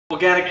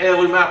Organic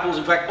heirloom apples,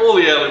 in fact all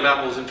the heirloom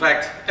apples, in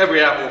fact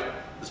every apple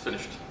is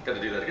finished. Got to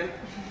do that again.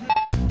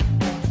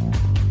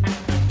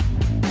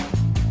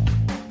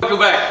 Welcome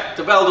back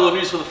to Baldor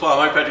News from the Farm.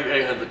 I'm Patrick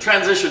Ahern. The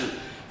transition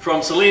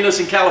from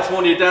Salinas in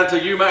California down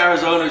to Yuma,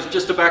 Arizona is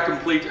just about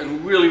complete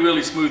and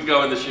really smooth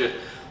going this year.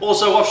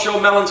 Also offshore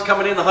melons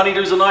coming in, the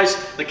honeydews are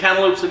nice, the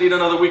cantaloupes need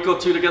another week or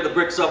two to get the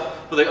bricks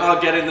up, but they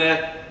are getting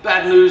there.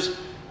 Bad news,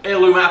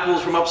 heirloom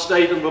apples from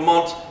upstate and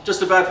Vermont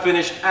just about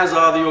finished, as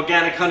are the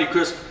organic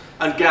Honeycrisp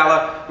and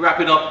Gala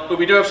wrapping up, but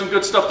we do have some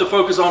good stuff to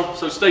focus on,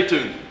 so stay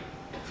tuned.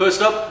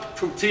 First up,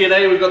 from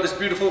T&A, we've got this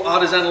beautiful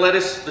Artisan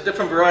lettuce, the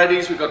different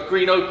varieties. We've got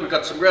green oak, we've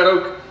got some red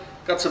oak,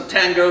 got some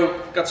tango,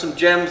 got some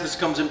gems. This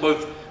comes in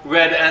both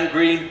red and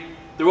green.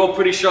 They're all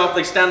pretty sharp,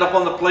 they stand up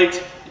on the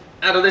plate.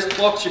 Out of this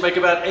box, you make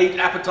about 8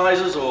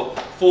 appetizers or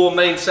 4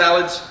 main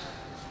salads.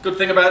 Good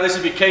thing about this,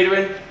 if you're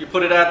catering, you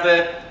put it out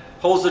there,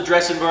 holds the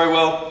dressing very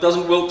well,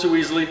 doesn't wilt too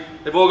easily.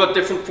 They've all got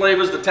different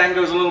flavors. The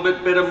tango's a little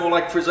bit bitter, more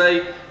like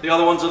frisee. The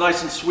other ones are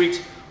nice and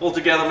sweet. All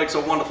together makes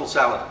a wonderful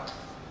salad.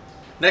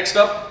 Next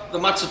up, the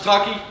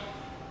Matsutake,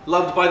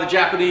 loved by the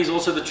Japanese,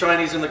 also the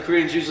Chinese and the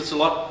Koreans use this a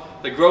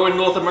lot. They grow in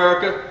North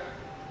America,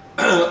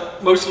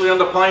 mostly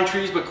under pine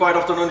trees, but quite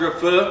often under a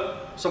fir.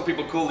 Some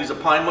people call these a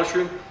pine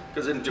mushroom,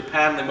 because in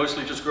Japan they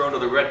mostly just grow under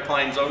the red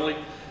pines only.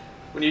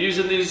 When you're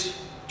using these,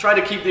 try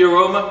to keep the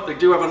aroma. They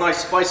do have a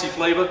nice spicy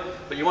flavor,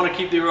 but you want to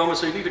keep the aroma,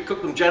 so you need to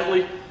cook them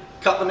gently.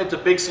 Cut them into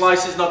big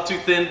slices, not too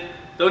thin.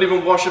 Don't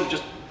even wash them,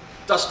 just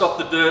dust off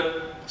the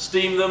dirt.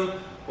 Steam them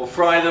or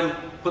fry them,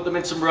 put them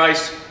in some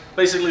rice.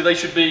 Basically, they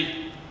should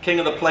be king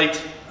of the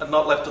plate and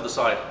not left to the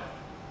side.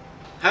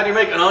 How do you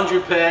make an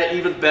Danjou pear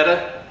even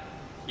better?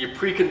 You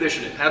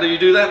precondition it. How do you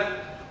do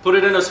that? Put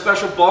it in a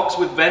special box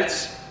with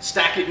vents,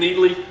 stack it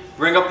neatly,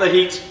 bring up the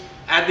heat,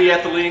 add the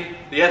ethylene.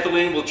 The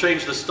ethylene will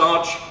change the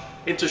starch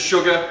into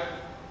sugar.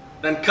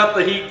 Then cut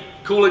the heat,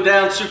 cool it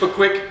down super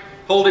quick,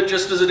 hold it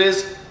just as it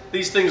is.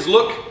 These things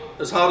look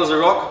as hard as a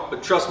rock,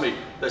 but trust me,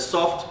 they're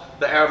soft,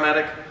 they're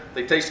aromatic,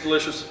 they taste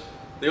delicious.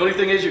 The only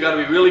thing is, you got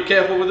to be really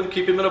careful with them.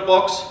 Keep them in a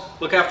box,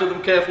 look after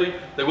them carefully.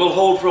 They will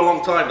hold for a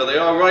long time, but they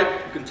are ripe.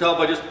 You can tell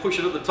by just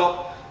pushing at the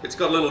top. It's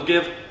got a little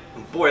give,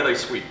 and boy, are they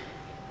sweet.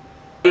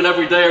 And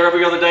every day or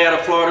every other day out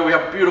of Florida, we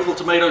have beautiful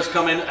tomatoes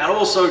come in, and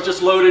also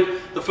just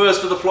loaded the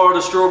first of the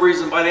Florida strawberries,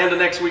 and by the end of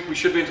next week, we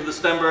should be into the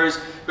stemberries,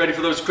 ready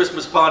for those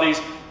Christmas parties.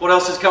 What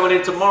else is coming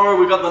in tomorrow?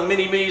 We've got the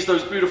mini-me's,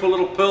 those beautiful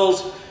little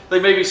pearls. They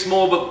may be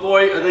small, but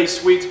boy, are they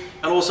sweet.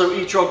 And also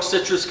Etrog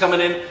citrus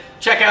coming in.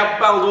 Check out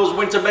Baldor's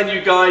winter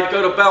menu guide.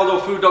 Go to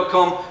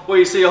baldorfood.com, where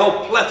you see a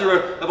whole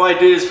plethora of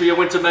ideas for your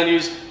winter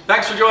menus.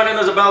 Thanks for joining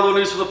us at Baldor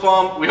News from the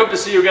Farm. We hope to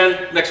see you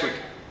again next week.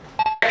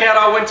 Check out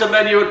our winter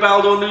menu at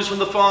Baldor News from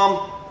the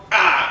Farm.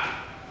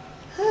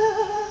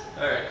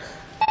 All right.